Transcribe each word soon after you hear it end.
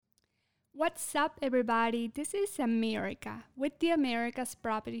What's up, everybody? This is America with the America's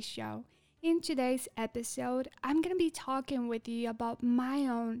Property Show. In today's episode, I'm going to be talking with you about my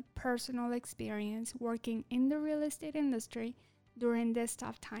own personal experience working in the real estate industry during these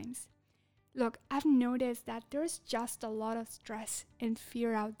tough times. Look, I've noticed that there's just a lot of stress and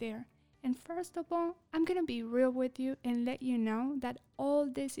fear out there. And first of all, I'm going to be real with you and let you know that all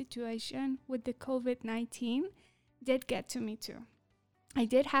this situation with the COVID-19 did get to me too. I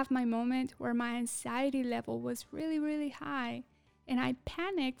did have my moment where my anxiety level was really high and I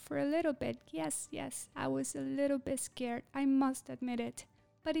panicked for a little bit. Yes, I was a little bit scared, I must admit it,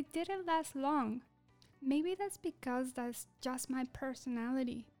 but it didn't last long. Maybe that's because that's just my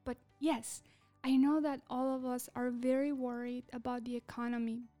personality, but yes, I know that all of us are very worried about the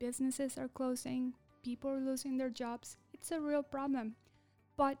economy. Businesses are closing, people are losing their jobs. It's a real problem,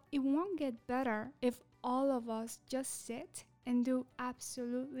 but it won't get better if all of us just sit and do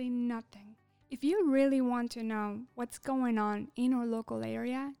absolutely nothing. If you really want to know what's going on in our local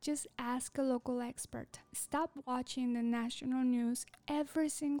area, just ask a local expert. Stop watching the national news every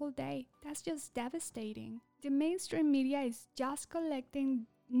single day. That's just devastating. The mainstream media is just collecting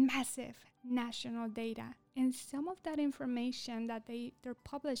massive national data, and some of that information that they're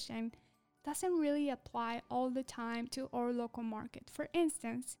publishing doesn't really apply all the time to our local market. For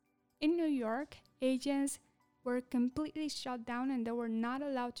instance, in New York, agents were completely shut down and they were not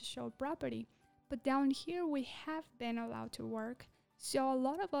allowed to show property. But down here, we have been allowed to work. So a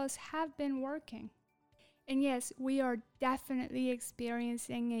lot of us have been working. And yes, we are definitely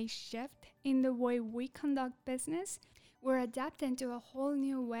experiencing a shift in the way we conduct business. We're adapting to a whole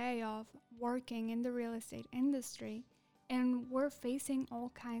new way of working in the real estate industry. And we're facing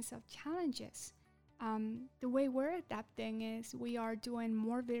all kinds of challenges. The way we're adapting is we are doing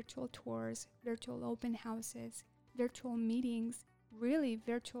more virtual tours, virtual open houses, virtual meetings, really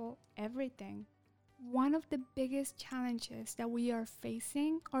virtual everything. One of the biggest challenges that we are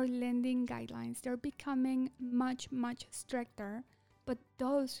facing are lending guidelines. They're becoming much stricter, but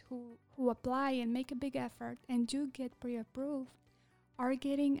those who apply and make a big effort and do get pre-approved are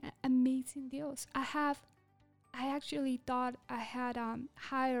getting amazing deals. I actually thought I had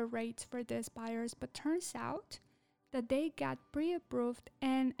higher rates for these buyers, but turns out that they got pre-approved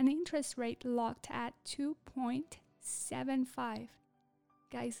and an interest rate locked at 2.75.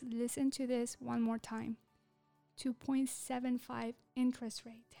 Guys, listen to this one more time. 2.75 interest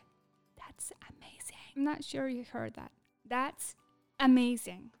rate. That's amazing. I'm not sure you heard that. That's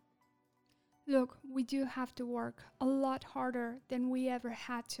amazing. Look, we do have to work a lot harder than we ever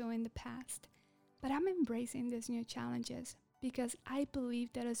had to in the past. But I'm embracing these new challenges because I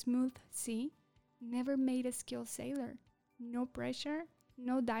believe that a smooth sea never made a skilled sailor. No pressure,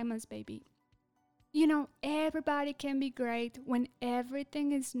 no diamonds, baby. You know, everybody can be great when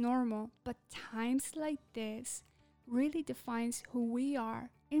everything is normal, but times like this really defines who we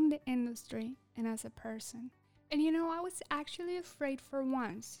are in the industry and as a person. And you know, I was actually afraid for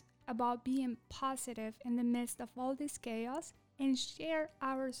once about being positive in the midst of all this chaos and share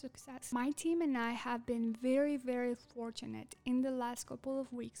our success. My team and I have been very fortunate. In the last couple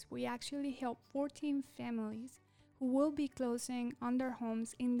of weeks, we actually helped 14 families who will be closing on their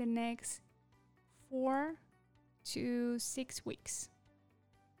homes in the next 4 to 6 weeks.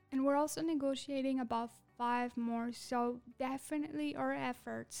 And we're also negotiating about 5 more, so definitely our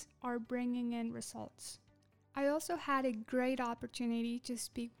efforts are bringing in results. I also had a great opportunity to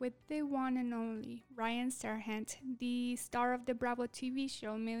speak with the one and only Ryan Serhant, the star of the Bravo TV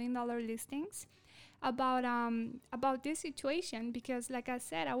show $1 Million Listings, about this situation because, like I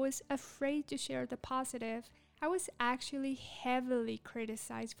said, I was afraid to share the positive. I was actually heavily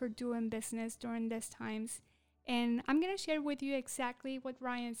criticized for doing business during these times, and I'm going to share with you exactly what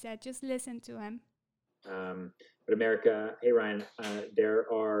Ryan said. Just listen to him. But America, hey Ryan,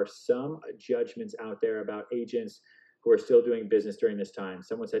 there are some judgments out there about agents who are still doing business during this time.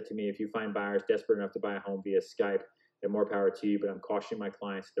 Someone said to me, if you find buyers desperate enough to buy a home via Skype, then more power to you, but I'm cautioning my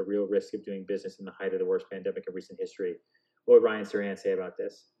clients the real risk of doing business in the height of the worst pandemic in recent history. What would Ryan Serhant say about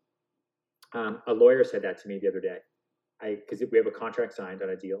this? A lawyer said that to me the other day, because we have a contract signed on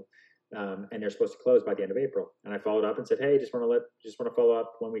a deal, and they're supposed to close by the end of April. And I followed up and said, hey, just want to follow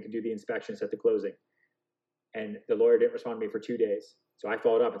up when we can do the inspections at the closing. And the lawyer didn't respond to me for 2 days. So I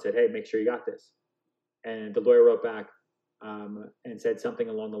followed up and said, hey, make sure you got this. And the lawyer wrote back and said something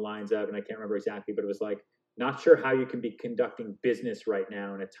along the lines of, and I can't remember exactly, but it was like, not sure how you can be conducting business right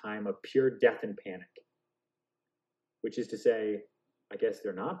now in a time of pure death and panic. Which is to say, I guess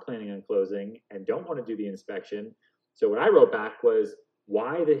they're not planning on closing and don't want to do the inspection. So what I wrote back was,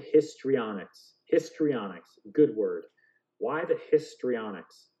 why the histrionics? Histrionics, good word. Why the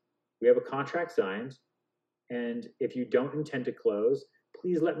histrionics? we have a contract signed, and if you don't intend to close,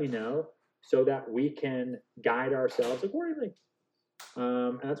 please let me know so that we can guide ourselves accordingly.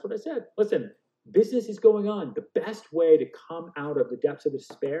 And that's what I said. Listen, business is going on. The best way to come out of the depths of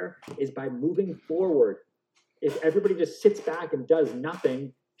despair is by moving forward. If everybody just sits back and does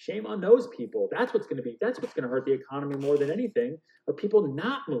nothing, shame on those people. That's what's going to hurt the economy more than anything, are people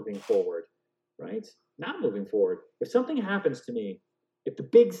not moving forward, right? Not moving forward. If something happens to me, if the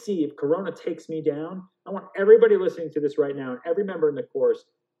big C, if Corona takes me down, I want everybody listening to this right now and every member in the course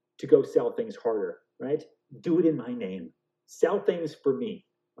to go sell things harder, right? Do it in my name. Sell things for me,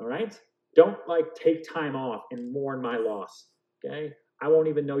 all right? Don't take time off and mourn my loss, okay? I won't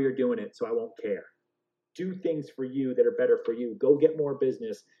even know you're doing it, so I won't care. Do things for you that are better for you. Go get more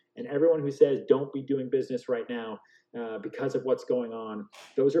business. And everyone who says don't be doing business right now because of what's going on,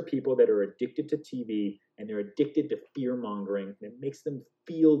 those are people that are addicted to TV and they're addicted to fear mongering. And it makes them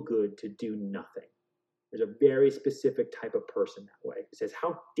feel good to do nothing. There's a very specific type of person that way. It says,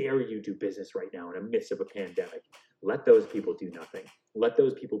 how dare you do business right now in the midst of a pandemic? Let those people do nothing. Let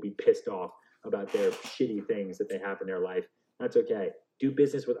those people be pissed off about their shitty things that they have in their life. That's okay. Do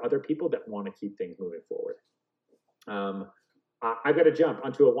business with other people that want to keep things moving forward. I've got to jump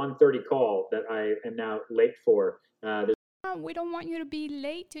onto a 1:30 call that I am now late for. We don't want you to be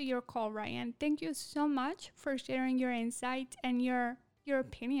late to your call, Ryan. Thank you so much for sharing your insight and your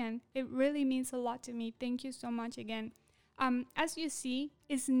opinion. It really means a lot to me. Thank you so much again. As you see,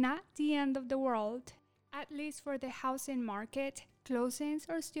 it's not the end of the world. At least for the housing market, closings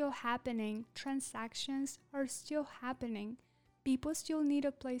are still happening. Transactions are still happening. People still need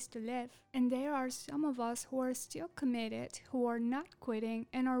a place to live. And there are some of us who are still committed, who are not quitting,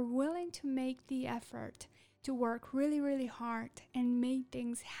 and are willing to make the effort to work really, really hard and make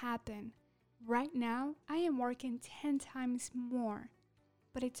things happen. Right now, I am working 10 times more.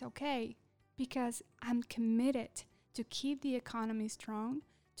 But it's okay, because I'm committed to keep the economy strong,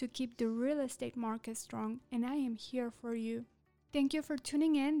 to keep the real estate market strong, and I am here for you. Thank you for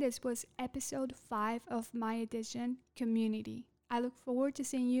tuning in. This was episode 5 of my edition, Community. I look forward to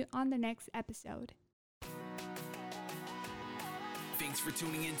seeing you on the next episode. Thanks for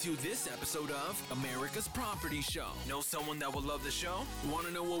tuning into this episode of America's Property Show. Know someone that will love the show? Want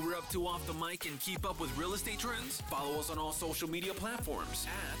to know what we're up to off the mic and keep up with real estate trends? Follow us on all social media platforms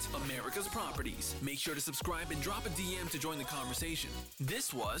at America's Properties. Make sure to subscribe and drop a DM to join the conversation.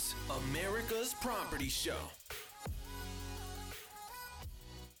 This was America's Property Show.